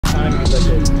It's like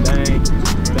a bang,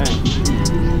 bang.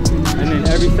 And then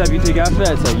every step you take after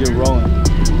that, it's like you're rolling.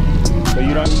 But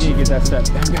you don't need to get that step.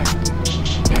 Bang, bang,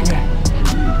 bang, bang.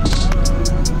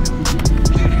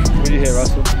 What did you hit,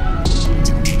 Russell?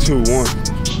 2-1.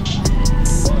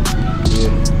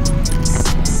 Yeah.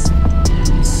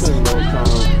 7-1.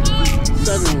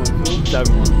 7-1.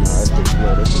 Nah, that's pretty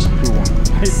slow. That's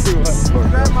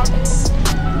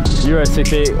 2-1. You were at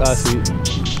 6'8" last week.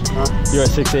 Huh? You were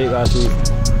at 6'8" last week.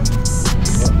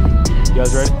 Yeah. You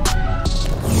guys ready?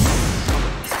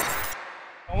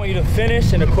 I want you to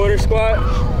finish in a quarter squat,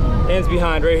 hands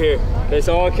behind right here. Okay,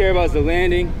 so all I care about is the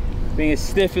landing, being as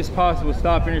stiff as possible,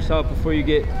 stopping yourself before you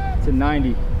get to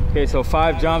 90. Okay, so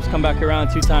 5 jumps, come back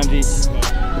around 2 times each.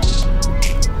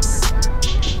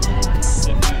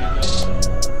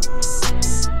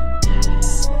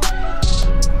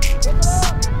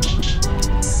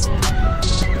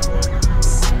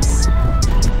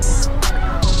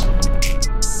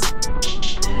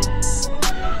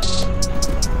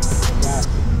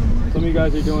 Some of you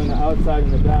guys are doing the outside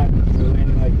and the back. You're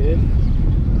landing like this,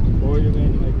 or you're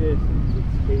landing like this.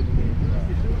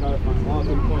 Try to find all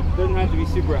good points. It doesn't have to be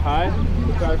super high,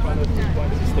 but try to find those 2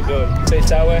 points of stability. Face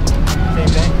that way, same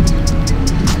thing.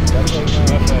 That's like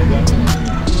left side, yeah.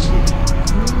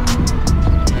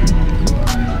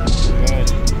 Good.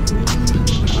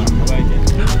 I like it.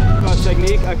 About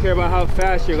technique, I care about how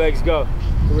fast your legs go.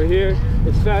 So we're here,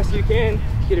 as fast as you can,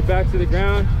 get it back to the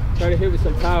ground. Try to hit with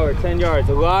some power, 10 yards.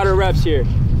 A lot of reps here.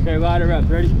 Okay, a lot of reps.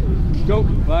 Ready? Go.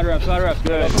 A lot of reps,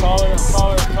 good. Taller,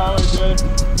 good.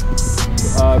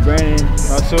 Brandon,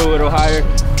 Rasul a little higher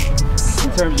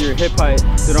in terms of your hip height,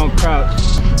 so don't crouch.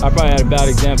 I probably had a bad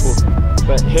example,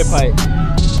 but hip height.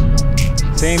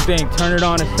 Same thing, turn it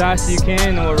on as fast as you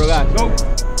can, and we'll relax. Go.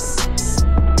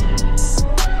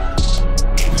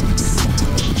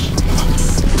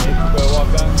 Go walk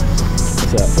back.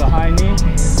 What's that? So high knee,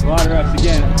 a lot of reps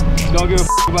again. Don't give a f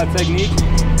about technique.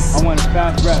 I want a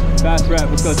fast rep,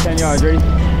 Let's go 10 yards, ready?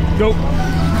 Go. A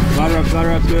lot of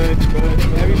reps, good.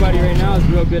 Everybody right now is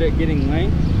real good at getting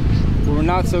length, but we're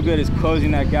not so good as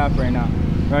closing that gap right now,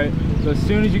 right? So as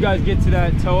soon as you guys get to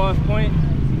that toe off point,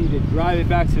 you need to drive it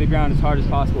back to the ground as hard as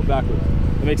possible backwards.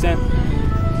 That make sense?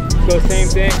 Go same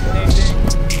thing.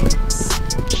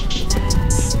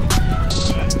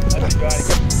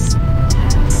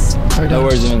 No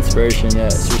words of inspiration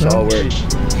yet, it's just all words.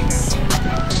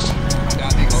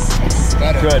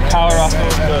 Good, power off it,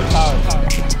 good, power.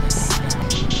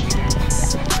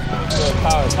 Good,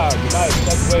 power, nice,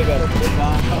 that's way better.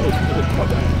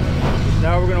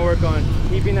 Now we're gonna work on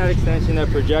keeping that extension, that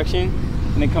projection,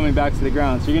 and then coming back to the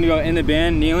ground. So you're gonna go in the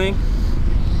band, kneeling,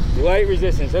 light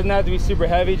resistance. Doesn't have to be super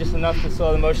heavy, just enough to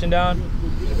slow the motion down.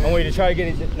 I want you to try to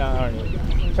get,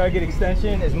 try to get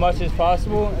extension as much as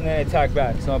possible, and then attack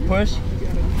back. So I'll push,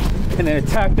 and then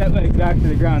attack that leg back to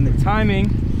the ground. The timing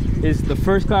is the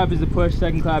first clap is the push,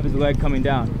 second clap is the leg coming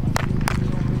down.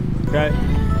 Okay?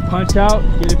 Punch out,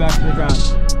 get it back to the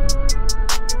ground.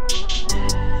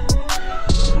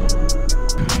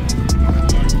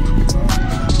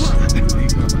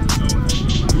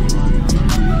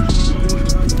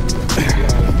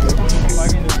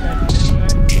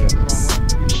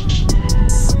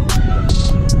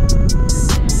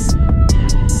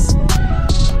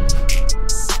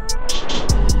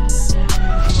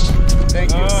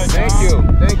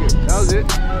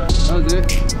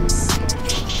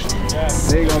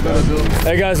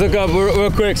 Hey guys, look up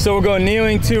real quick. So we're going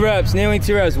kneeling 2 reps,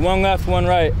 1 left, 1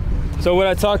 right. So what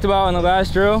I talked about in the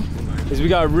last drill is we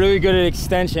got really good at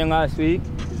extension last week.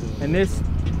 And this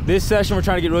session, we're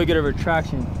trying to get really good at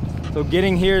retraction. So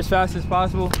getting here as fast as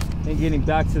possible and getting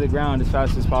back to the ground as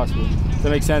fast as possible. Does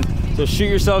that make sense? So shoot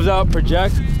yourselves out,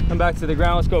 project, come back to the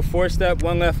ground. Let's go 4-step,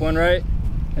 1 left, 1 right,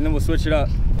 and then we'll switch it up.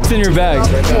 What's in your bag?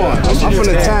 Come on, I'm from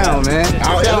the town, man.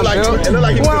 It looked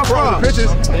like he was from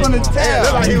pictures. I'm from the town. It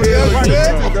looked like he was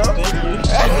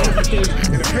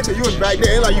in the picture, you was back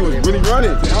there. It looked like you was really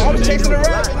running. I was chasing the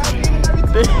rabbit.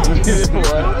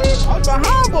 I'm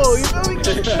behind bull, you feel me?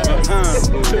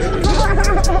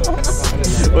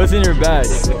 What's in your bag?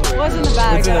 What's in the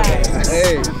bag?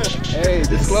 Hey,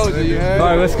 disclosure, you heard? All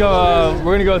right, let's go.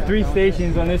 We're gonna go 3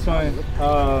 stations on this one.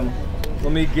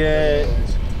 Let me get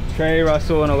Trey,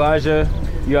 Rasul, and Elijah.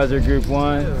 You guys are group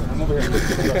 1. Oh,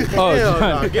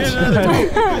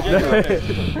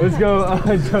 let's go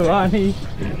Jahlani,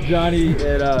 Johnny,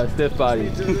 and Stiff Body.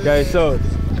 Okay, so